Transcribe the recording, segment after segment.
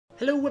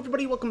Hello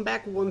everybody, welcome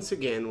back once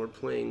again. We're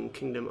playing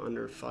Kingdom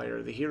Under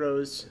Fire, the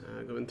heroes,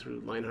 going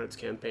through Leinhart's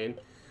campaign.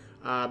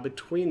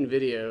 Between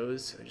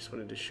videos, I just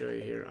wanted to show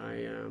you here,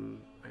 I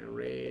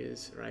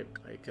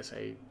guess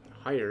I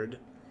hired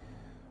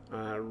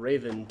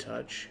Raven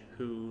Touch,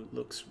 who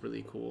looks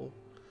really cool.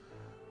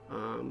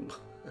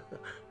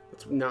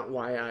 That's not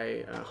why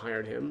I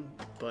hired him,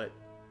 but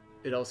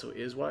it also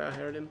is why I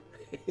hired him.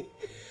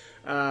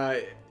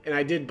 And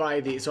I did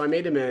buy so I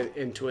made him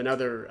into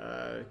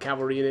another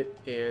cavalry unit,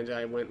 and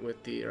I went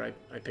with I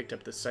picked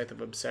up the Scythe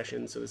of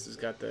Obsession, so this has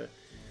got the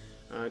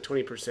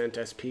 20%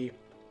 SP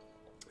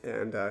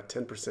and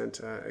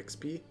 10%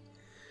 XP.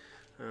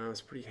 I was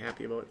pretty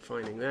happy about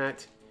finding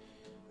that.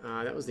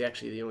 That was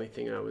actually the only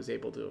thing I was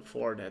able to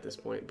afford at this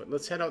point, but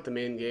let's head out the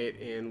main gate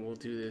and we'll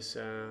do this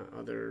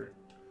other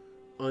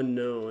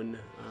unknown.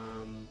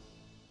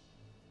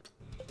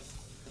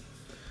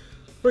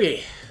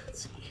 Okay,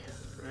 let's see.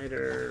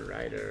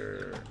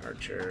 Rider,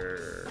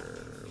 Archer,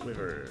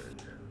 Wyvern.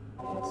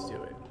 Let's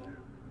do it.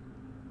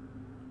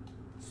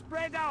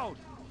 Spread out.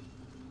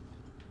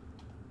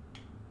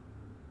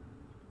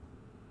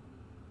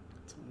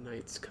 Some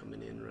knights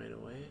coming in right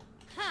away.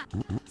 Huh.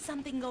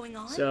 Something going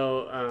on?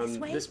 So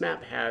this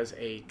map has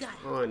a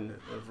ton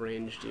of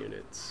ranged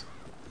units,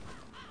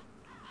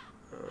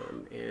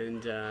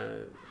 and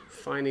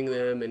finding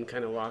them and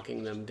kind of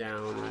locking them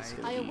down is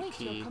going to be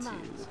key to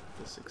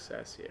the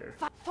success here.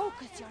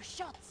 Focus your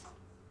shots.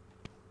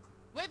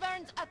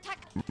 Wyverns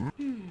attack.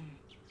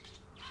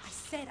 I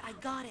said I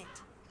got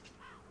it.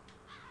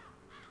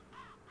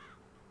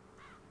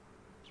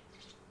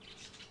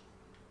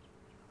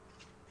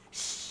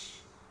 Shh.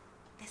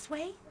 This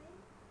way?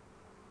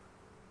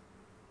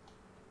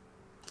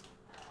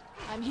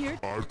 I'm here.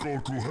 I go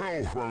to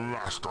hell for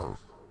Master.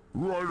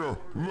 Rider,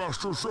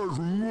 Master says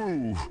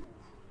move.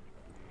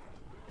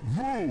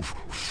 Move,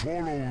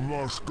 follow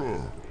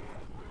Master.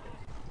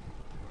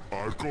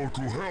 I go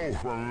to hell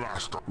for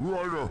Master.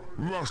 Rider,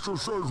 Master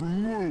says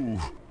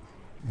move.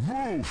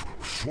 Move,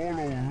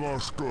 follow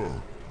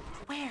Master.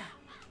 Where?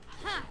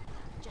 Ha!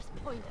 Just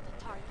point at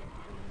the target.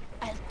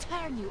 I'll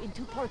turn you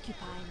into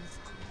porcupines.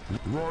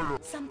 Rider.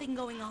 Something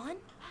going on?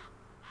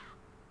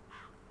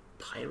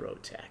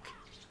 Pyrotech.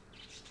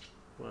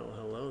 Well,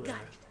 hello there.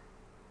 Got it.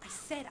 I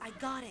said I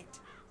got it.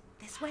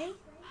 This way?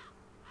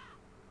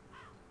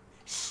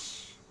 Shh.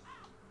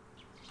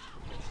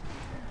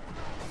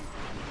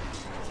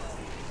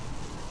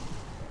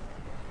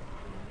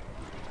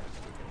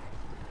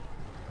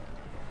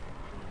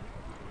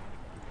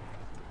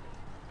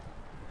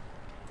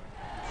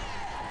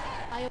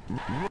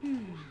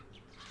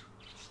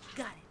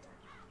 Got it.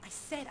 I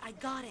said I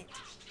got it.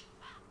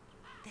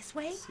 This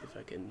way? Let's see if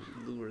I can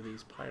lure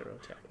these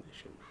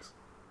pyrotechnicians.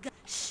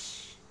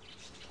 Shh.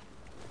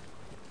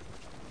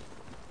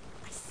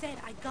 I said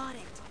I got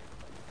it.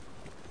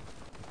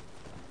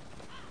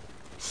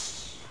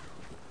 Shh.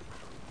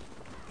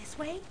 This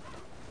way?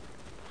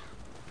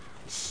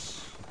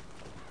 Shh.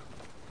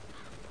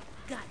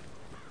 Got it.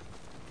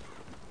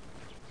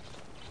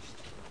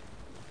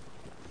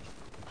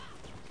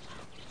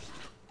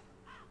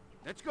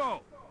 Let's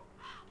go.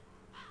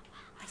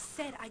 I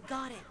said I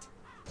got it.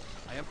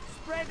 I am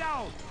spread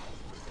out.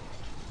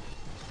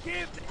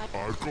 Give. I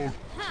go.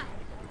 Ha!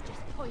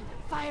 Just point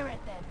and fire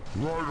at them.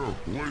 Rider,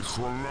 wait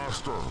for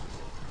Master.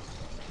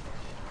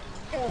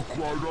 Oak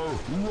Rider,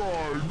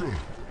 ride.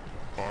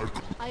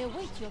 I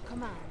await your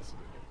commands.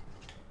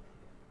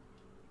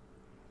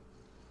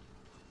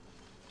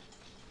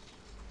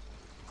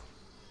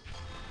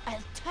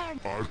 I'll turn.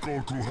 I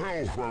go to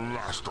hell for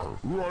Master.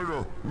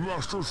 Rider,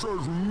 Master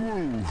says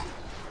move.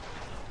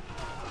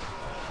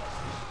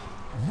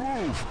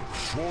 Move,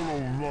 follow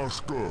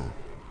Master.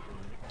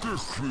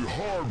 This be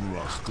hard,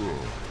 Master.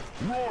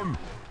 Run!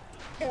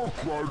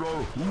 Oak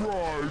Rider,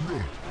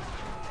 ride!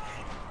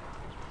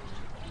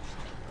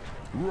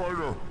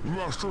 Rider,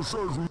 Master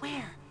says...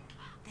 Where?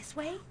 This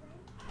way?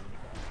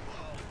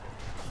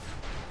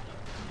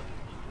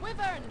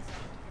 Wyverns!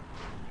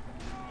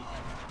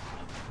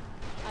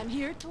 I'm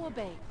here to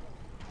obey.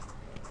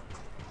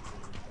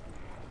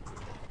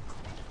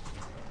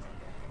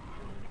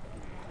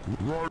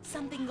 Ride.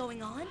 Something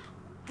going on?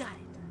 Got it.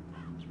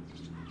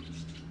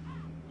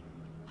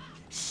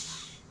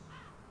 Shh.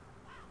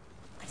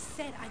 I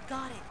said I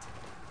got it.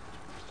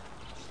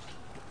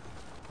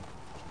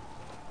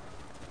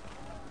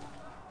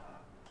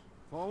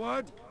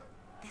 Forward.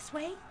 This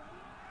way?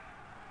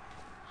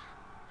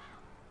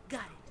 Got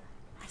it.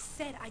 I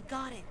said I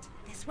got it.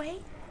 This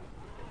way?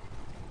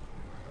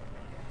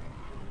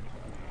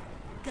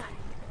 Got it.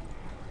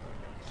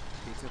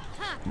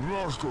 Ha!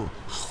 Master,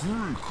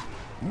 speak!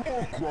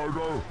 Oak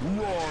Rider,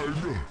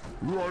 ride!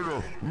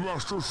 Rider,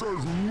 Master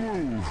says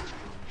move!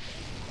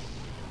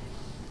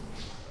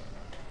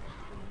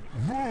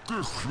 Move!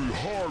 This be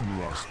hard,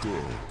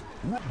 Master!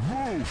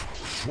 Move!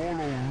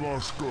 Follow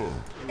Master!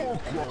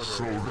 Oak Rider,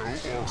 so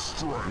they are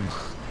strength!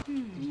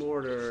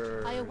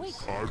 Mortar. I await.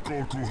 I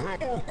go to hell!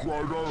 Oak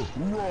Rider,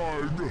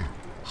 ride!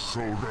 So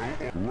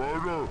the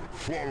Rider,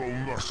 follow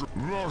Master.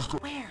 Master.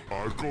 Where?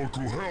 I go to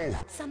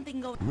hell.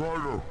 Something going.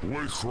 Rider,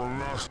 wait for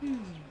Master.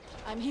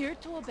 I'm here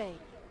to obey.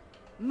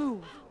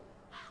 Move.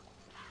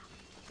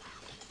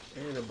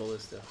 And a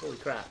ballista. Holy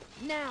crap.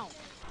 Now.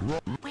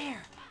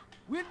 Where?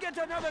 We'll get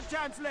another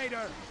chance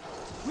later.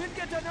 We'll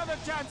get another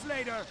chance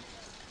later.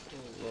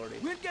 Oh, lordy.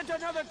 We'll get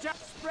another chance.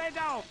 Spread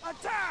out.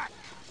 Attack!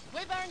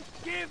 Wyvern.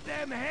 Give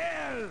them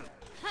hell!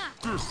 Ha!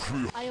 This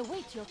be, I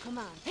await your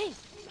command. Hey,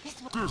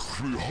 this way.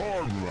 this be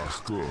hard,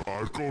 Master.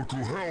 I go to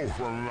hell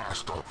for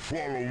Master.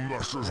 Follow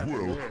Master's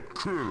will.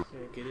 Kill.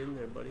 Yeah, get in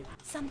there, buddy.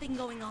 Something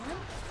going on?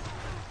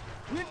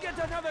 We'll get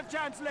another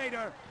chance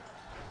later.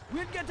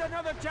 We'll get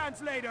another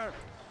chance later.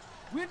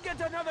 We'll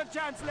get another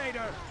chance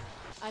later.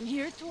 I'm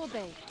here to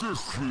obey.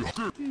 This be,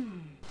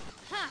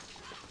 Ha!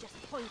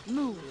 Just point.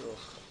 Move.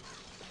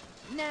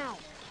 Now.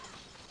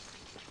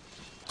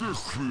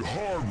 this be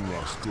hard,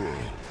 Master.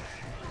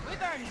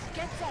 Wyvern,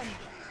 get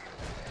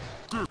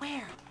them.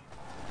 Where?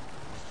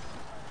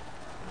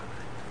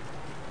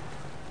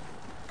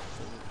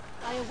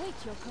 I await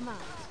your command.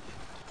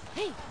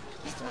 Hey,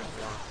 this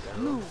way.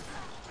 Move.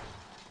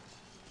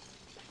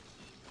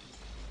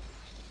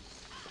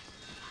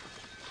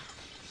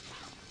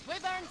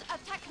 Wyverns,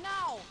 attack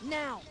now!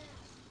 Now!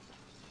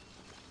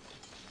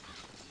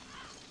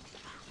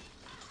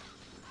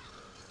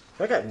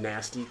 That got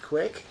nasty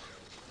quick.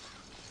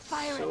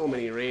 Fire So it.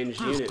 many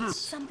ranged units.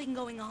 Something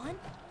going on?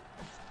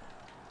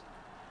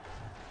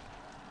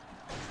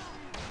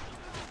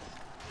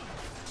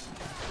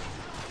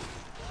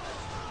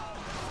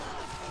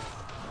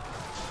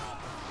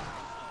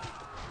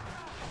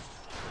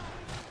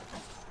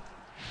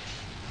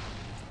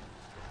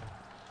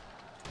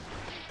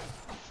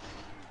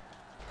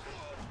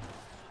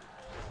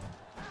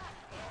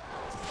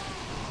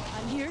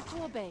 I'm here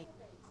to obey.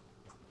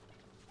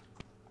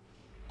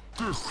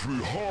 This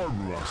be hard,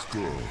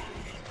 Master.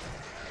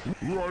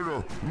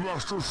 Rider,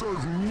 Master says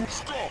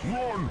stop!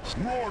 Run!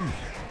 Run!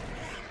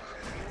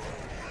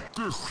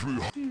 This be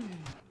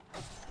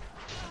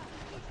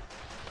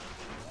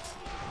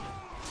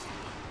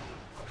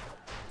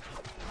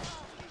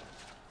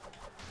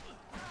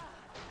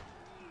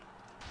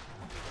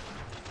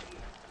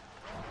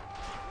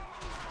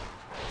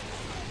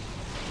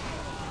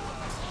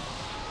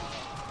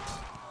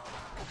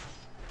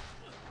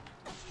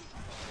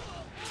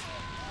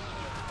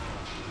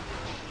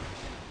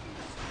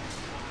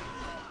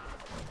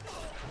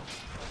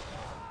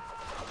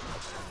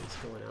What's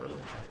going on with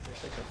that?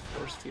 There's like a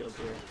force field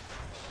here.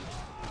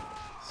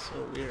 So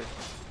weird.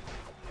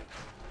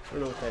 I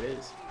don't know what that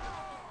is.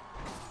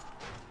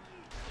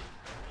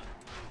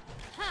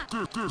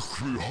 this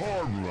be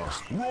hard,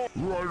 Master. Run!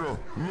 Rider,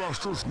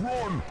 Masters,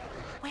 run!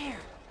 Where?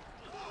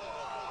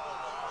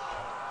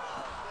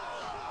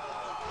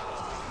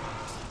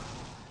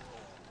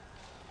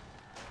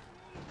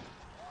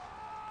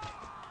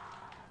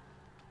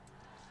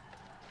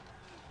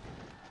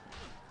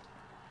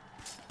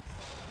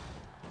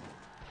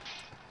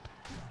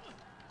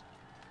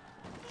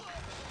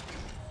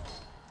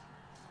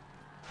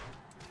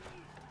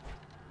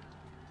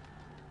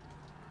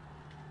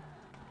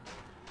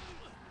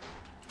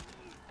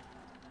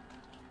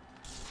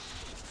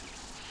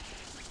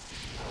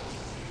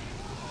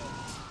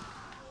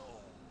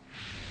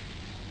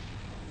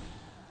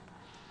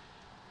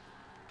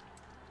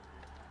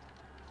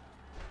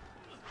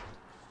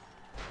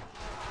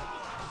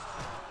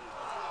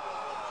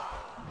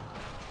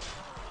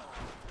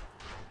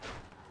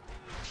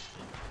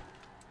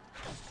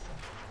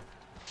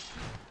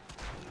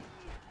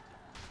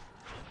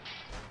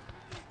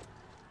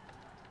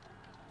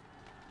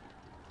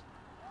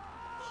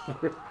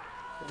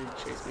 It didn't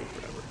chase me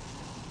forever.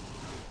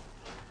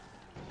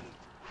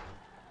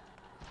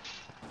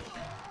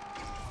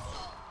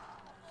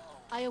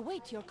 I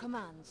await your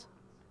commands.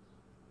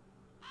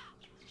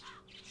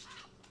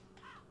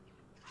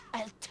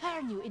 I'll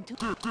turn you into...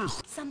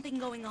 Something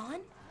going on?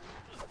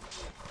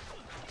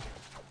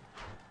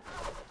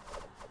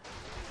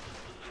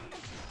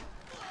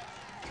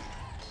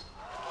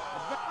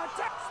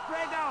 Attack!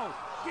 Spread out!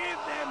 Give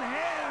them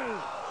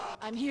hell!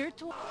 I'm here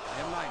to... I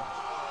am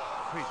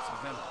Leinhart, Prince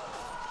of Leinhart.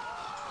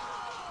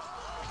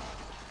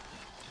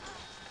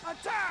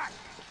 Attack!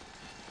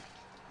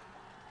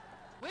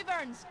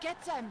 Wyverns,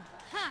 get them!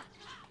 Ha!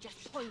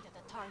 Just point at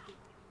the target.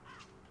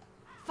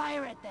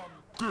 Fire at them.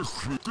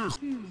 This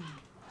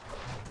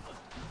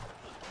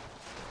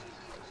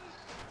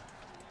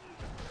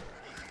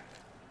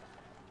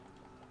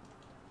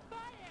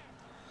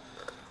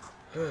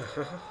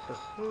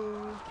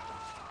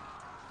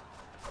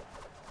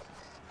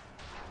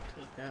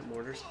Take that,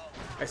 mortars.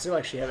 I still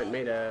actually haven't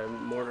made a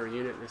mortar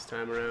unit this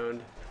time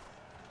around.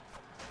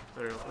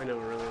 I don't know. I never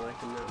really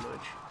liked them that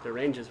much. The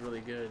range is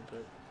really good,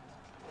 but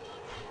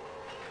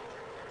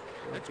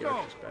I like the go.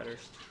 archers better.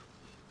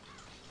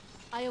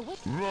 I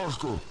await...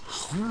 Master,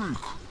 speak!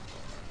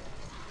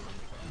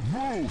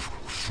 Move!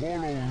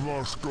 Follow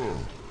Master!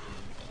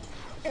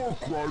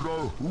 Orc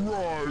Rider,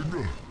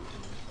 ride!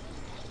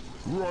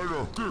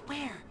 Rider,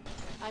 Where?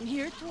 I'm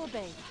here to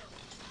obey.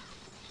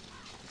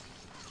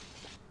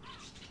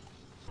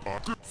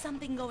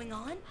 Something going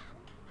on?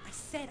 I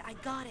said I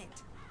got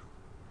it.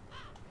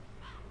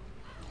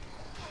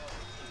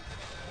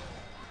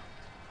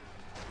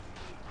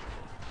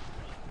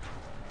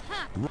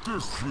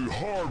 This be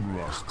hard,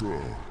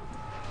 Master.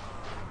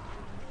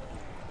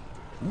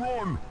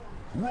 Run!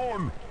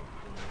 Run!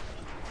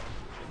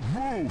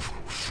 Move!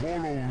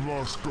 Follow,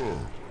 Master.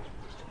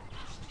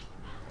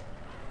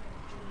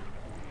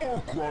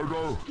 Arc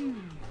Rider!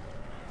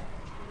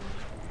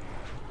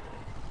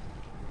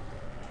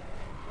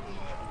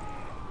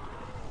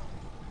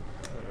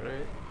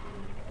 Alright.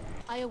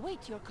 I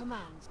await your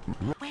commands.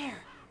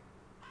 Where?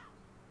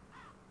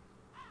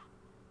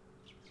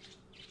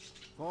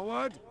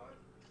 Forward.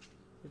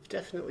 We've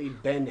definitely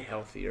been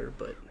healthier,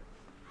 but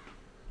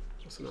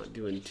also not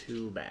doing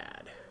too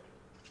bad.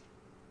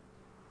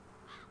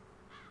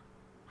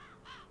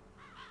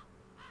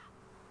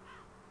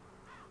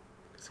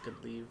 Guess I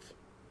could leave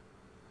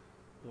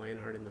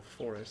Leinhart in the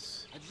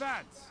forest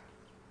Advance.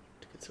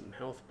 to get some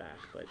health back,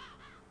 but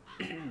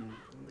I don't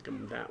think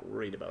I'm that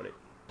worried about it.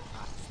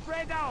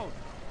 Spread out.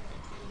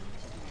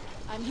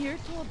 I'm here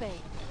to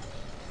obey.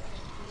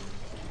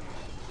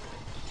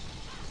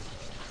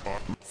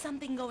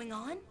 Something going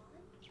on?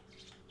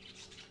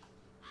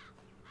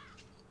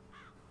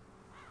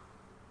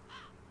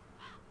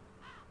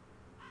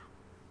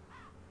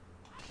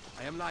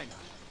 I am Leinhart,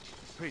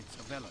 Prince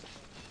of Velen.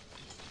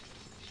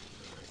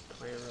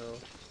 Pyro.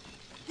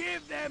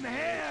 Give them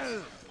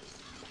hell!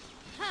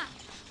 Ha!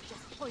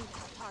 Just point at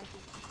the target.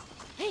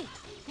 Hey,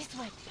 this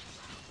way.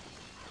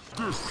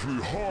 This be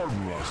hard,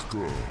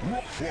 Master.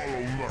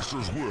 Follow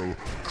Master's will.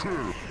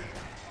 Kill.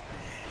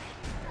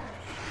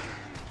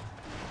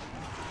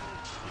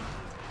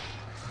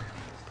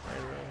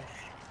 Pyro.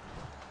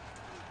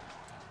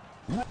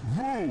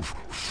 Move!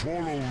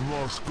 Follow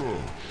Master.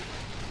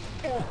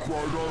 Arc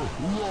Rider,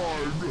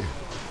 ride!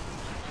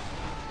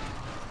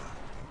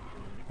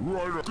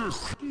 Rider,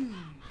 this...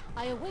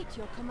 I await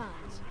your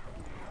commands.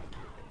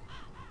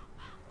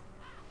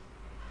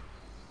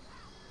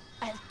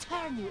 I'll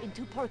turn you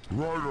into porky.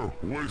 Rider,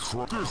 wait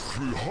for... This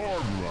be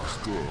hard,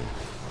 Master.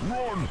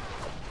 Run!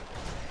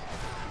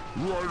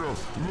 Rider,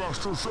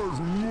 Master says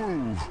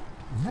move!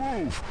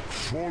 Move!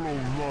 Follow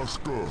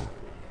Master.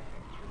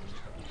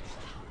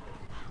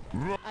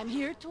 I'm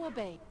here to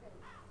obey.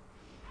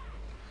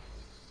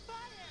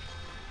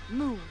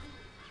 Move.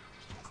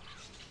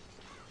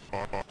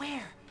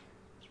 Where?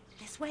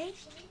 This way?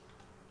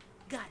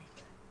 Got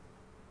it.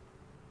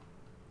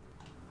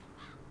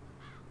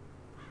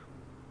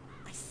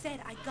 I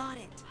said I got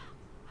it.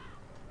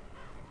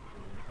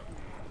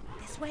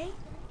 This way?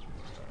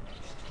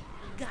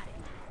 Got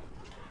it.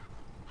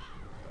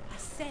 I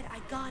said I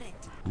got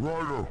it.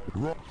 Rider,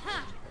 run!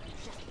 Ha!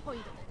 Just point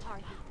at the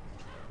target.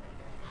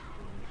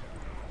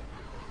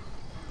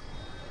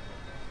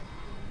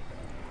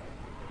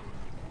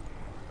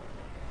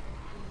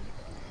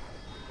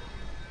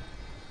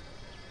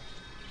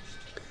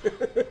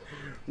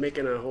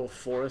 Making a whole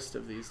forest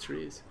of these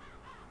trees.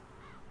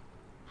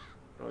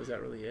 Oh, is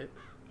that really it?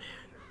 Man.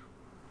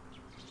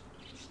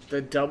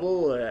 The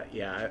double,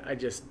 yeah, I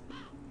just,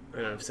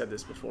 I know I've said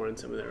this before in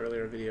some of the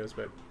earlier videos,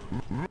 but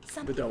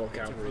the double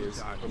cavalry is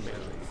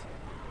amazing.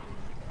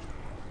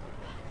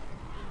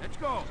 Let's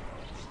go.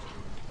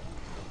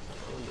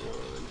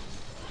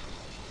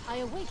 I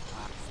await.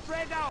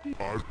 Spread out.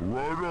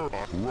 Rider,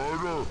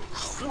 Rider!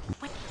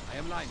 I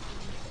am Leinhart,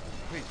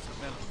 Prince of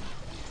Velen.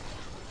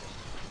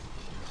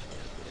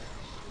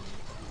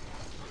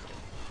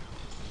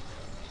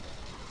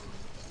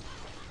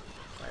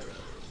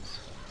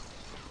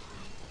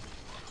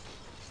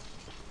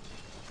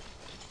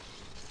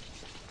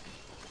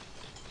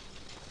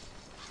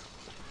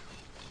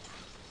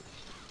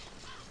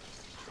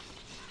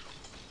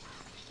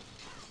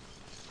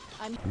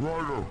 I'm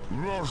Rider,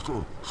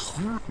 Master,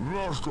 streak,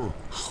 Master,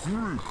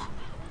 streak!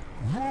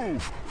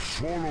 Move!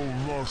 Follow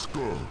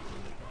Master!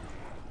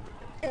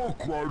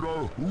 Arc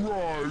Rider,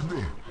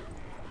 ride!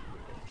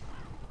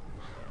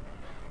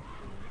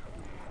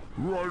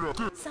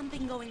 Rider,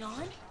 something going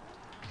on?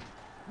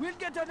 We'll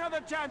get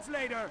another chance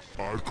later.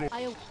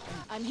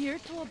 I'm here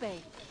to obey.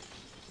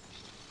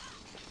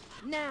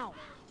 Now.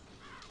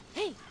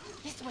 Hey,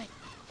 this way.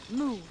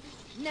 Move.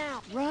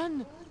 Now.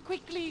 Run.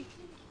 Quickly.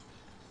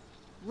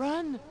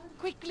 Run.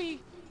 Quickly.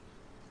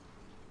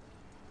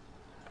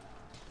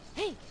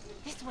 Hey,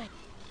 this way.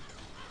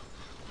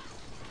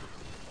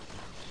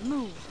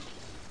 Move.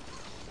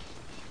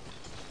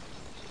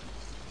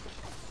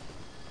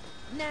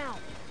 Now.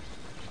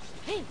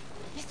 Hey,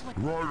 this way.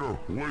 Rider,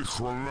 wait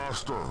for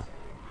Master!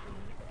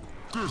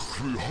 This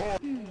be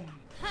hard!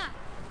 Ha!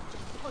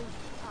 Point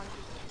the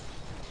target.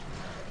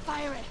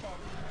 Fire at them.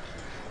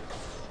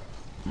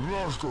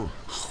 Master,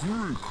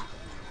 streak!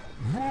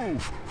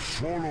 Move!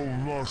 Follow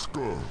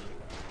Master!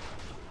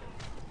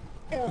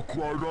 Arc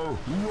Rider,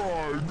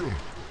 ride!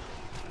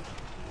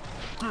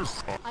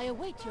 This... I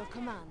await your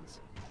commands.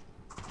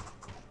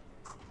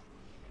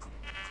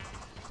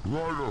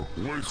 Rider,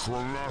 wait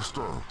for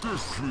Master!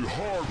 This be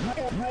hard!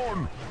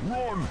 Run!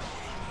 Run!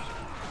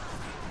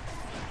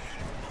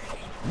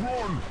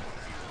 Run!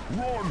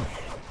 Run!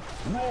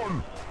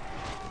 Run!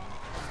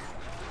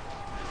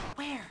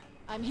 Where?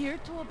 I'm here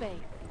to obey.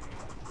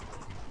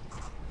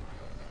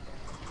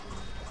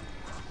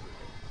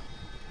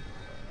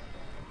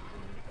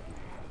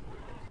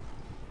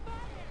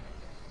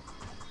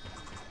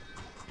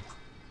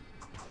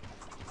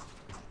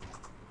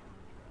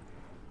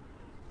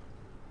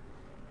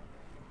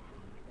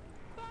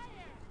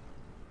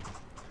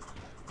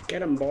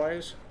 Get 'em,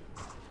 boys.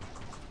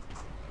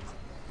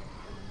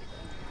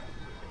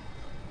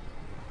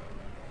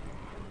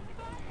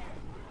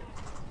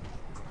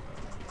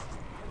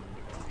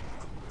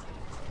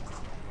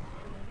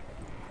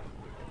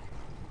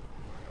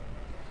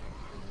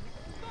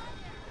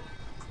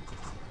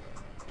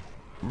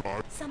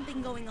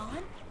 Something going on?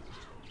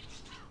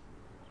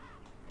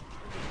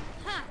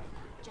 Ha!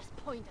 Just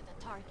point at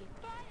the target.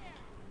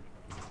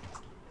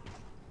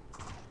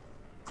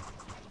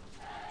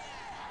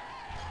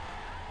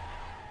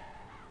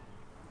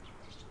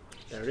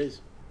 There it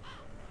is.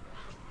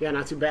 Yeah,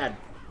 not too bad.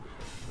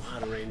 A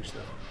lot of range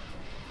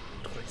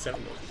though.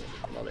 27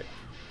 though. Love it.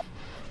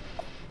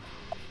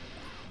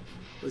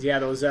 Yeah,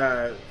 those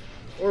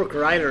orc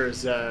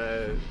riders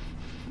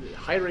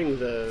hiring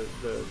the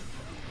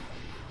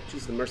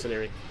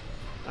mercenary,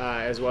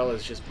 as well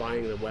as just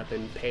buying the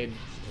weapon paid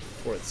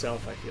for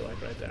itself. I feel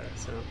like right there.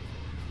 So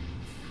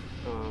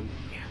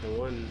yeah, the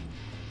one.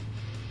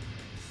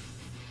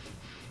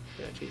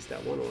 Yeah, geez,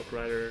 that one orc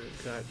rider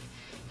got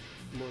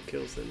more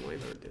kills than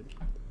Leinhart did.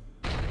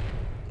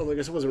 Although I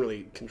guess I wasn't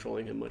really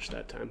controlling him much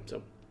that time,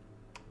 so.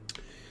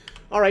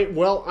 Alright,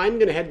 well, I'm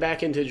going to head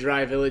back into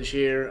Dry Village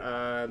here.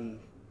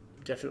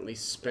 Definitely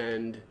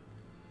spend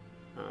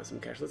some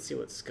cash. Let's see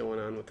what's going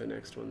on with the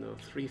next one, though.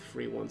 3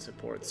 free, 1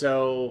 support.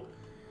 So,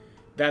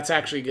 that's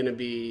actually going to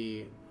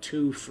be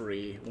 2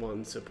 free,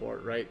 1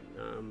 support, right?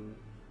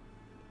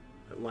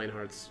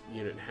 Leinhart's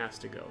unit has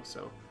to go,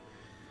 so.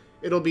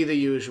 It'll be the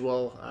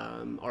usual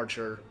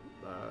Archer,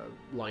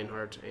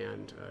 Leinhart,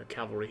 and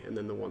Cavalry, and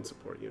then the 1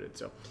 support unit.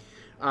 So,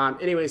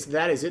 anyways,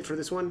 that is it for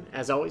this one.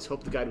 As always,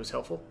 hope the guide was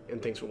helpful,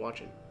 and thanks for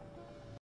watching.